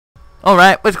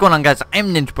Alright, what's going on, guys?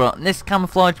 I'm NinjaProlog, and this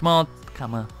camouflage mod,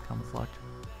 camouflage,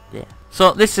 yeah.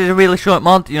 So this is a really short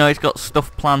mod. You know, he's got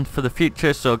stuff planned for the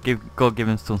future, so go give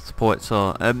him some support.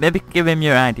 So maybe give him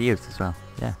your ideas as well.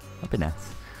 Yeah, that'd be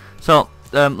nice. So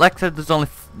like I said,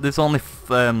 there's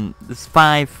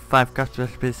five craft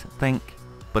recipes, I think.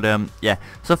 But yeah.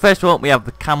 So first of all, we have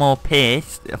the camo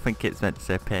paste. I think it's meant to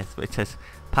say paste, but it says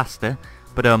pasta.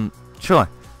 But sure.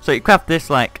 So you craft this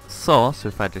like so. So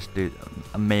if I just do,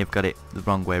 I may have got it the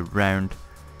wrong way round.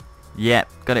 Yep,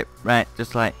 got it right,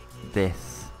 just like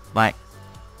this, like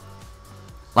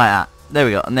that. There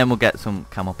we go. And then we'll get some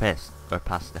camo paste or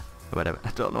pasta or whatever. I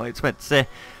don't know what it's meant to say.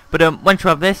 But once you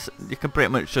have this, you can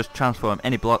pretty much just transform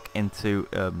any block into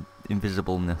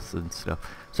invisibleness and stuff.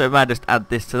 So if I just add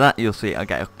this to that, you'll see I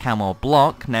get a camo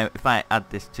block. Now if I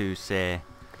add this to, say,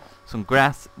 some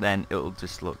grass, then it'll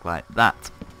just look like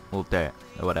that. Or dirt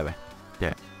or whatever.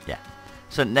 Dirt, yeah.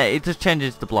 So it just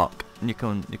changes the block, and you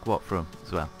can walk through them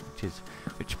as well,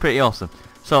 which is pretty awesome.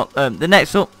 So the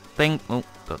next thing, oh,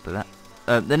 don't do that.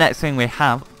 The next thing we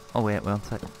have, oh wait, one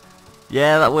sec.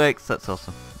 Yeah, that works. That's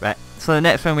awesome. Right. So the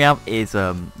next thing we have is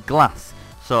glass.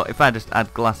 So if I just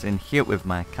add glass in here with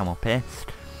my camo paste,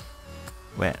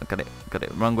 wait, I got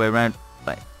it wrong way around.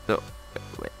 Like, oh,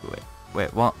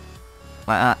 wait, what?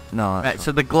 Like that? No. Right.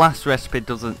 So the glass recipe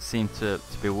doesn't seem to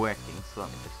be working. So let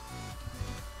me just.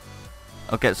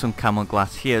 I'll get some camo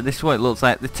glass here. This is what it looks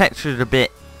like. The texture is a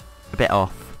bit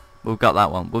off. We've got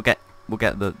that one. We'll get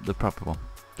the proper one.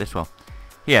 This one.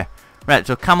 Here. Right,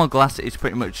 so camo glass is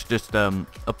pretty much just a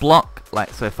block. Like,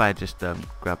 so if I just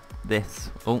grab this,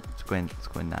 oh, it's going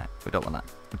that. We don't want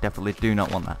that. We definitely do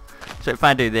not want that. So if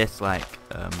I do this, like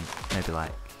maybe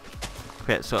like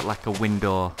create sort of like a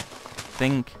window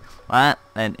thing, like that.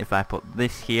 And if I put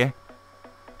this here,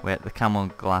 wait, the camo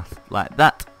glass like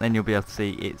that, then you'll be able to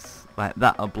see it's like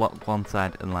that, a block one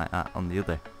side and like that on the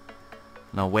other.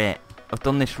 No, wait, I've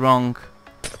done this wrong.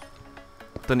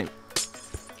 I've done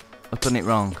it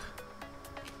wrong.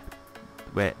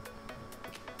 Wait.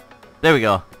 There we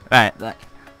go. Right,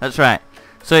 that's right.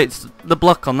 So it's the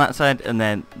block on that side and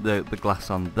then the glass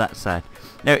on that side.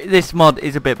 Now this mod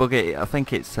is a bit buggy. I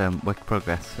think it's work in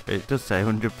progress. It does say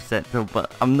 100% done,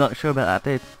 but I'm not sure about that,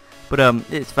 dude. But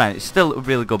it's fine. It's still a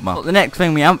really good mod. But the next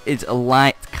thing we have is a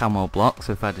light camo block.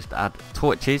 So if I just add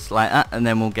torches like that, and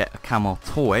then we'll get a camo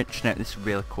torch. Now this is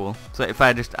really cool. So if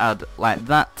I just add like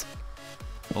that,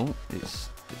 oh, it's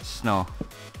snow.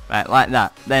 Right, like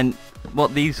that. Then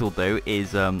what these will do is,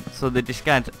 so they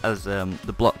disguise as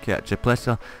the block you actually place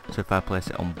on. So if I place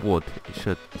it on wood, it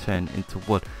should turn into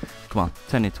wood. Come on,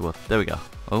 turn into wood. There we go.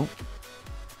 Oh,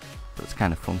 that's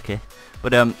kind of funky.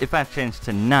 But if I change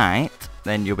to night,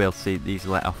 then you'll be able to see these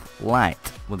let off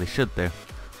light. Well, they should do.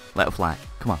 Let off light.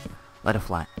 Come on, let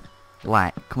off light.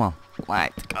 Light. Come on,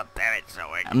 light. God damn it, it's not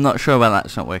working. I'm not sure about that.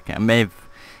 It's not working.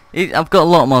 I've got a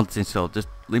lot of mods installed. Just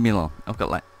leave me alone. I've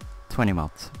got like 20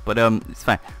 mods, but it's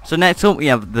fine. So next up we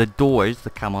have the doors,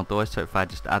 the camo doors. So if I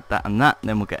just add that and that,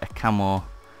 then we'll get a camo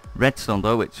redstone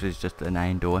door, which is just an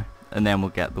iron door, and then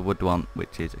we'll get the wood one,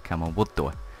 which is a camo wood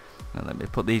door. Now let me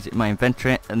put these in my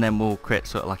inventory, and then we'll create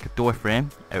sort of like a door frame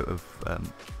out of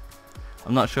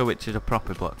I'm not sure which is a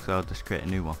proper block, so I'll just create a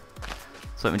new one.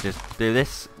 So let me just do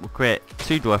this. We'll create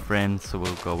 2 door frames, so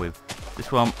we'll go with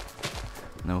this one,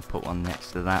 and then we'll put one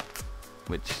next to that,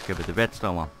 which is give it the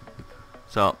redstone one.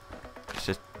 So let's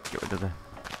just get rid of the,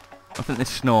 I think this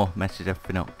snow messes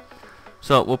everything up.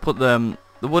 So we'll put the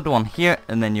wood one here,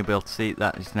 and then you'll be able to see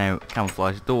that is now a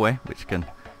camouflage doorway, which you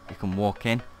can walk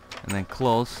in and then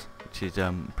close, which is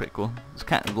pretty cool. It's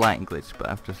kind of lighting glitch, but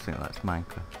I just think that's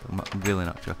Minecraft. I'm really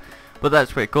not sure, but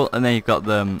that's pretty cool. And then you've got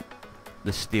the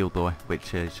steel door,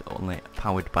 which is only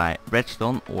powered by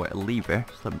redstone or a lever.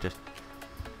 So let me just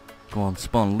go on,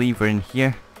 spawn lever in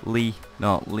here. Lever.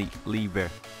 Lever.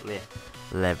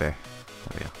 There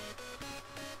we go.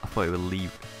 I thought it would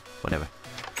leave. Whatever.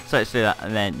 So let's do that,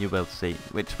 and then you'll be able to see,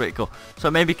 which is pretty cool. So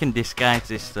maybe you can disguise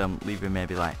this lever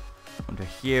maybe like under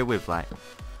here with like,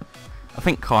 I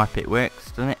think carpet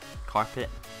works, doesn't it? Carpet.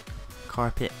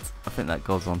 I think that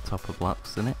goes on top of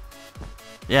blocks, doesn't it?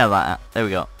 Yeah, like that. There we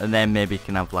go. And then maybe you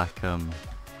can have like you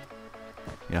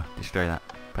know, destroy that.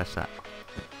 Press that.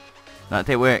 That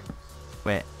didn't work.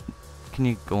 Wait. Can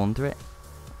you go under it?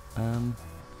 I'm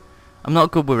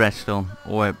not good with redstone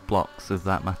or blocks of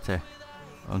that matter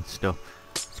and stuff.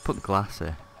 Let's put glass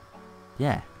here.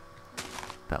 Yeah,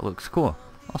 that looks cool.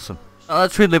 Awesome. Well,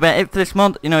 that's really about it for this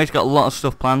mod. You know, he's got a lot of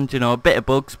stuff planned. You know, a bit of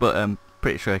bugs, but I'm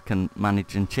pretty sure I can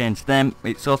manage and change them.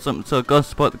 It's awesome. So go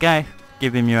support the guy.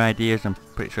 Give him your ideas. I'm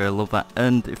pretty sure he'll love that.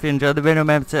 And if you enjoyed the video,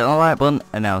 remember to hit the like button.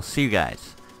 And I'll see you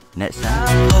guys next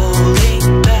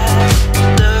time.